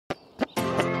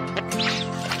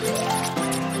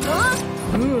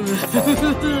I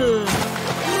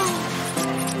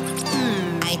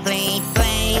play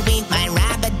with my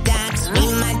rabbit duck,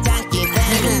 swing my ducky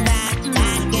there and back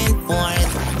and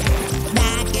forth,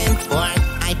 back and forth.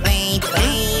 I play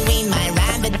with my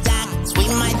rabbit duck,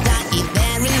 swing my ducky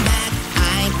there and back.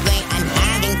 I play, I'm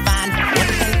having fun. What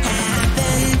can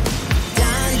happen?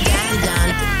 Dun dun dun.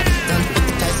 Don't put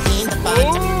the toys in the pot.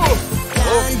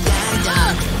 Dun dun dun.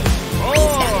 Is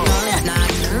that cool? It's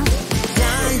not.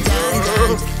 Dun dun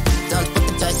dun. Don't put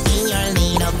the toys in your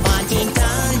little potty.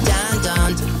 Dun dun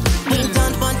dun. We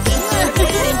don't want it to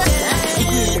get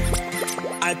dirty.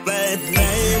 I play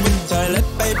with toilet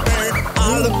paper. I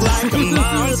look like a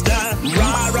monster.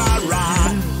 Rah rah rah,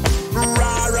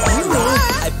 rah rah rah.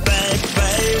 I play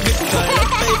with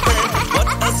toilet paper. What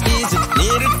else is it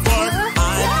needed for?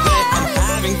 I play, I'm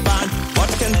having fun.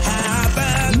 What can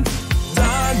happen?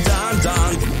 Dun dun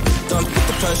dun. Don't put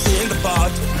the toys in the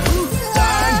pot.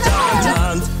 Dun dun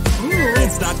dun.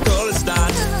 It's not cool, it's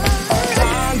not.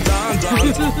 Dun dun dun.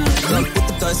 Don't put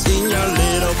the toys in your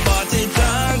little potty.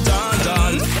 Dun dun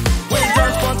dun. We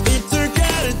don't want it to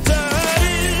get it dirty.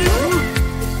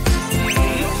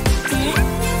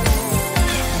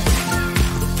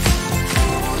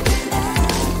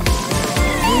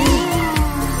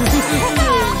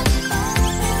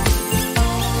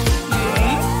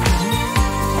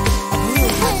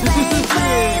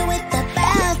 Play with the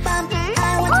bath bomb. I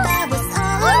want bubbles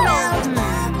all around.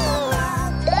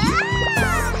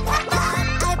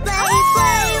 I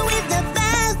play with the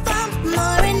bath bomb.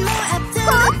 More and more up to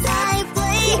the time.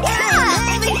 Play, I'm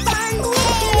having fun.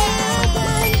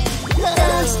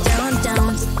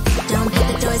 Don't put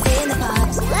the toys in the pot.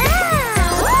 It's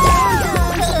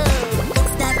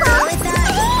not cool, it's not.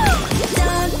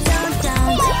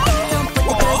 Don't put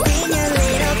the toys in your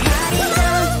little potty.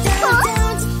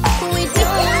 Don't. We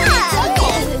don't want it to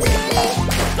get dirty.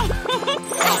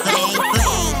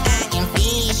 I am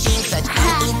fishing, such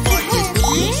an important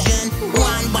mission.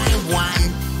 One by one,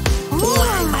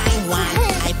 one by one.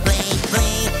 I play,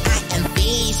 I am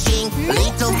fishing.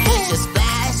 Little fishes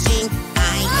splashing. I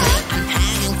play, I'm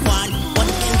having fun. What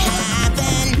can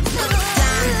happen?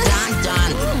 Dun dun dun.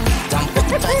 Don't put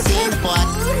the toys in the pot.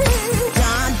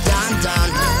 Dun dun dun.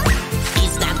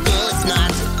 It's not cool, it's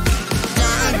not.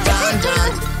 Dun dun dun.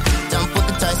 Don't put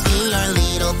the toys in your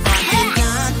little potty.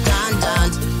 Dun dun dun.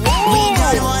 We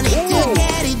don't want it to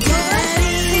get it dirty.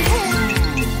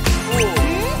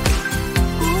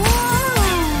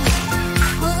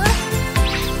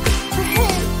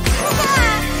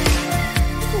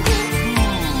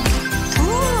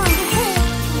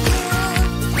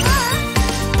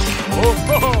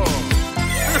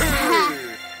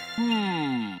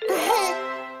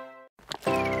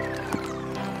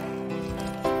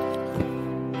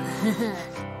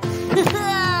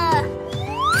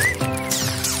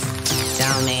 So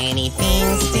many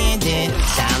things to do,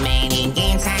 so many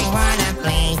games I wanna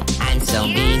play. I'm so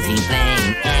busy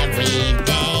playing every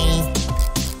day.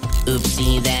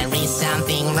 Oopsie, there is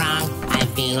something wrong. I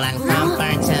feel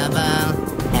uncomfortable,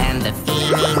 and the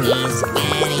feeling is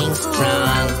getting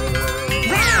strong.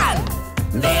 Run!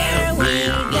 There we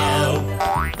go.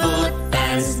 Foot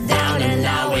pants down, and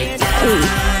now we're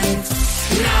done.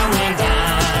 Now we're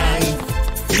done.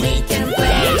 We can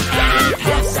play and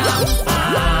have some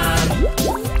fun.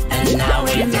 And now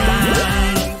we're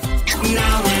done.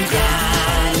 Now we're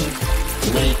done.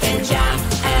 We can jump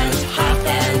and hop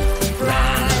and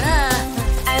run.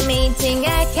 I'm eating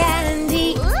a candy.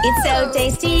 It's so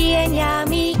tasty and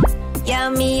yummy.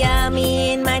 Yummy,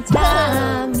 yummy in my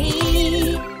tummy.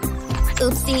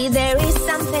 Oopsie, there is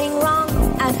something wrong.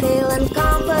 I feel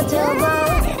uncomfortable,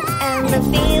 and the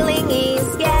feeling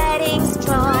is getting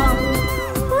strong.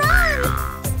 Run!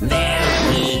 There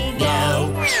we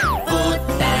go. Foot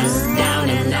pants down,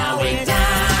 and now we're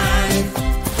done.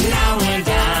 Now we're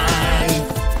done.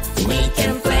 We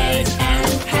can play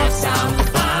and have some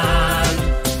fun.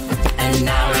 And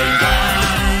now we're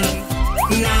done.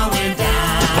 Now we're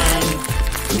done.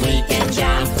 We can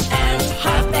jump and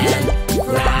hop and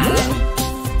run.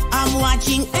 I'm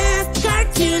watching a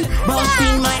cartoon,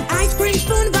 boasting my ice cream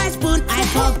spoon by spoon. I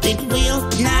hope it will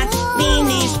not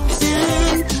finish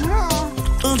soon.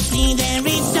 Oopsie, there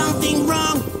is something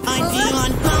wrong. I feel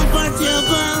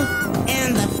uncomfortable,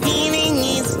 and the feeling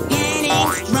is getting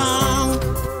strong.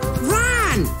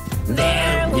 Run!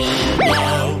 There we go.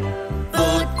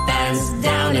 Foot pants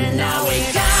down, and now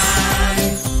we're done.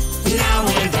 Now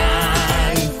we're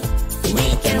done. We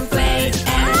can play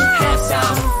and have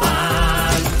some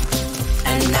fun.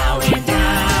 And now we're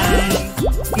done.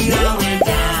 Now we're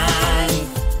done.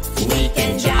 We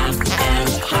can jump and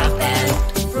hop and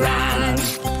run.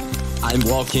 I'm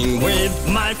walking with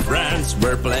my friends.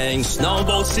 We're playing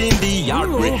snowballs in the yard.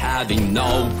 We're having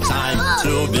no time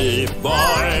to be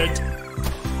bored.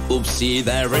 Oopsie,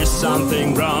 there is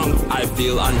something wrong. I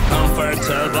feel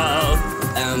uncomfortable,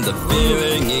 and the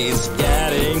feeling is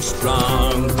getting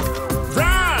strong.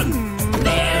 Run!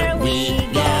 There we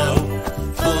go.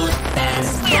 Foot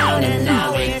dance down and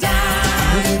now we're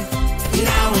done.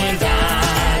 Now we're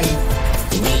done.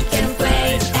 We can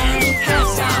play and have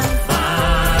some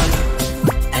fun.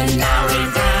 And now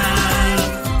we're done.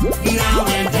 Now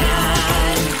we're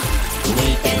done. We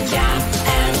can jump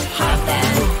and hop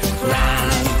and run.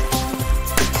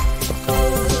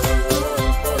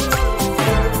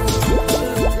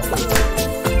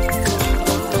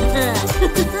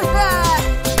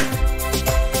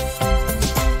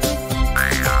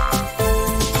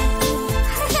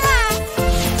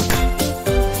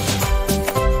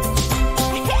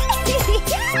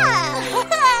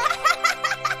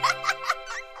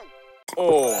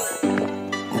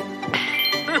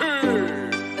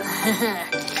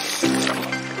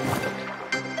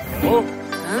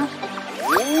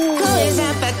 Who is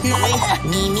up at night?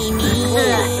 Me, me, me.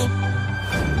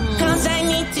 'Cause I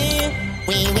need to.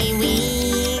 We.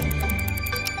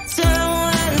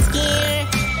 Someone's here.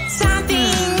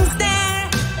 Something's there.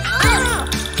 Oh,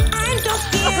 I'm so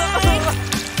scared.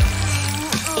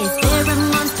 Is there a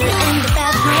monster in the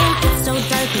bathroom? It's so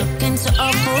dark, looking so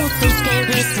awful, so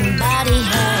scary. Somebody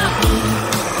help me.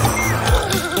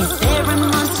 Is there a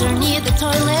monster near the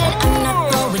toilet? I'm not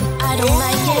going, I don't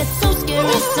like it. So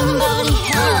scary, somebody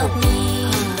help me.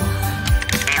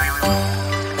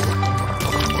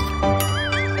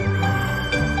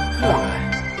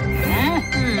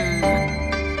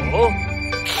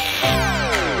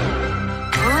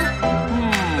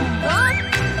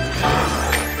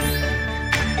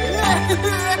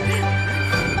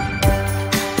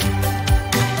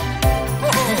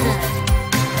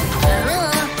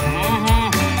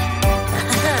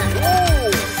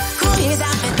 Who is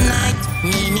up at night?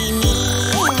 Me, me, me.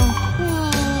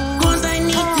 'Cause I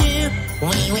need to.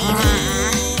 We.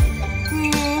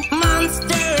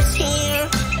 Monsters here.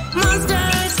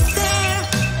 Monsters there.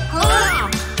 Oh,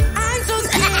 I'm so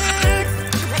scared.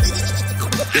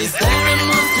 Is there a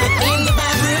monster in the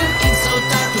bathroom? It's so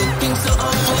dark, looking so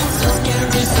awful, so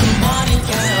scary. Somebody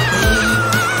help me.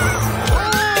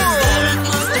 Is there a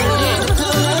monster near the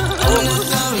toilet? I'm not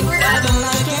going, I don't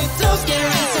like it. So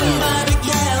scary. Somebody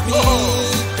help me.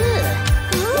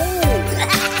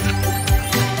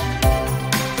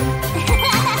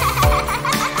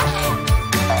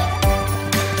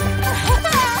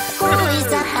 Who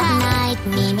is up at night?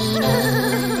 Me, me, me.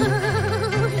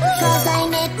 'Cause I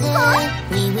need to.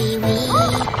 We.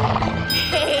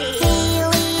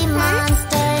 Silly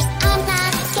monsters, I'm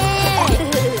not scared.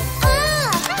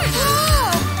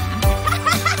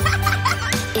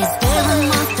 Is there a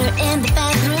monster in the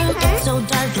bathroom? It's so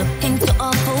dark, looking so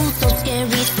awful, so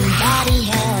scary. Somebody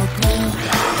help me.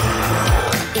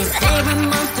 Is there a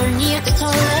monster near the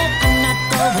toilet? I'm not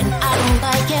going, I don't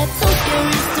like it. So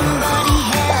scary, somebody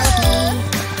help me.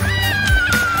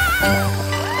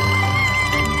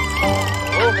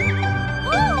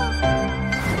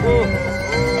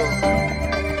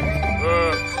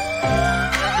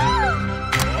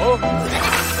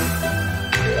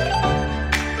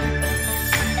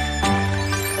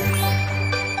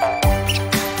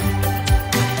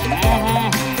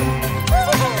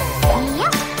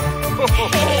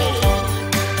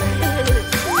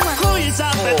 Who is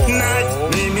up at night?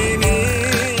 Me.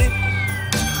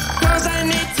 'Cause I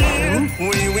need to.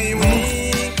 We.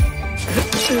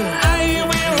 I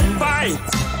will fight.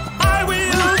 I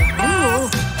will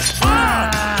pass.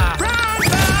 Run!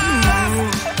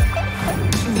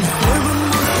 Is there a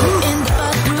monster in the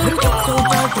bathroom? It's so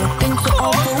dark, looking so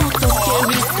awful, so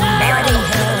scary. Somebody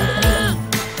help me.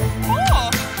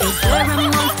 Is there a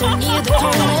monster near the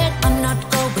toilet? I'm not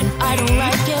going, I don't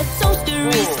like it. So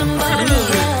scary. Somebody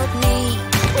help me.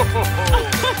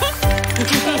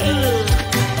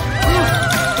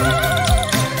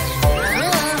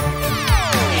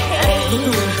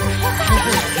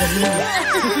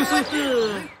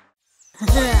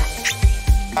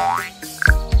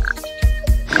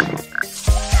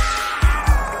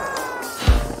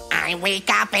 I wake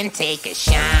up and take a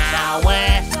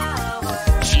shower.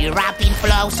 Dropping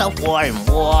flows of warm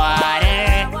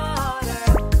water.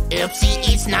 Oopsie,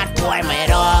 it's not warm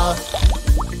at all.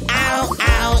 Ow,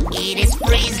 ow, it is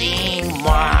freezing,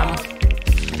 Mom.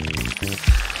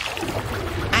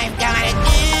 I've got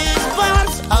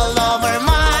goosebumps all over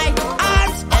my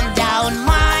arms and down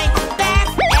my back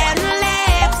and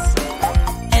legs.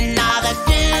 Another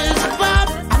goosebump,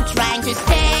 I'm trying to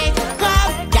stay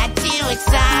calm, got to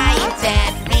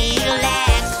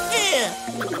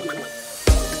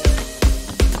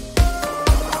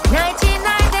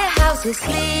is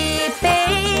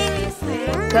sleeping.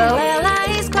 Koala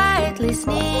is quietly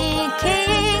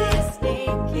sneaking.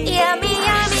 Yummy,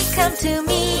 yummy, come to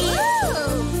me.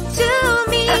 To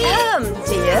me.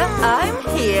 Dear, I'm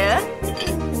here.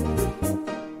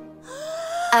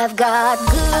 I've got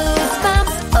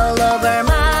goosebumps all over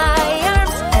my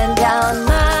arms and down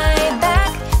my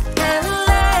back and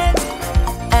legs.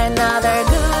 Another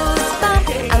goosebump.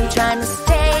 I'm trying to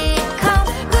stay calm,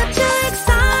 but too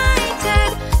excited.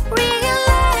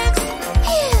 Relax.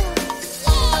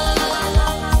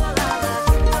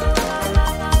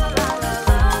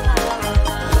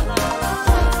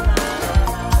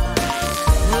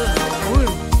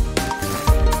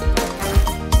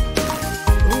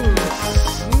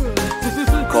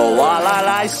 Koala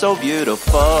lies so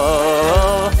beautiful.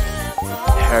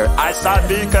 Her eyes are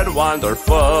big and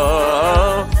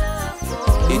wonderful.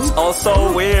 It's all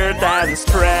so weird and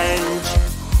strange.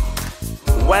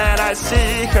 When I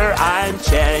see her, I'm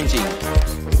changing.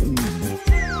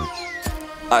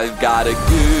 I've got a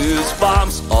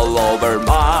goosebumps all over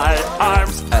my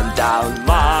arms and down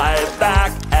my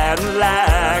back and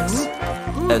legs.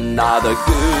 Another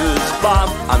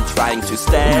goosebump. I'm trying to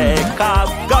stay calm.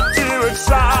 Got too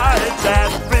excited.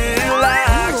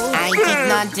 Relax. I did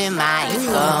not do my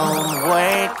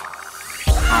homework.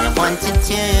 I wanted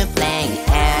to play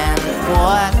and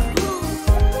walk.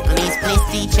 Please, please,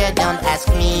 teacher, don't ask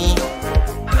me.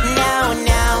 No,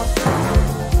 no.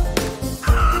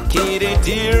 Kitty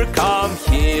dear, come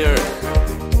here.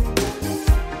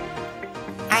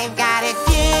 I've got a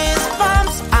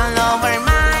goosebumps all over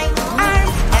my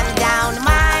arms and down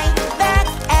my back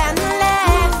and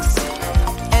legs.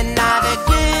 Another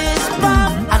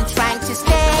goosebump. I'm trying to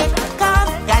stay calm.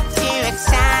 Got too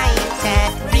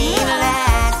excited.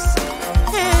 Relax.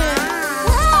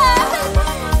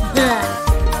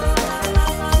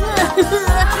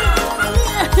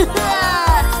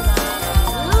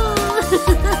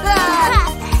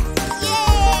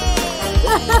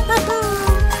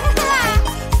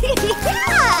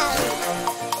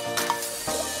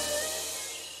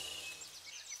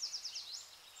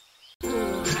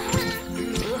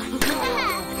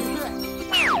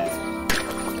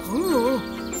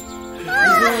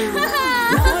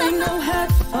 Rhino had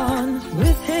fun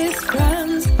with his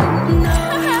friends.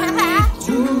 Now you need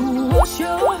to wash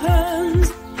your hands.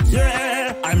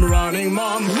 Yeah, I'm running,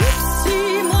 Mom.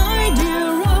 See, my dear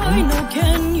Rhino,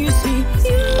 can you see?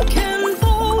 You can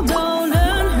fall down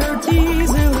and hurt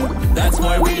easily. That's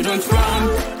why we don't run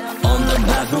on the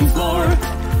bathroom floor.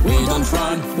 We don't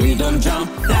run, we don't jump.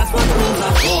 That's what rules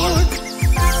are for.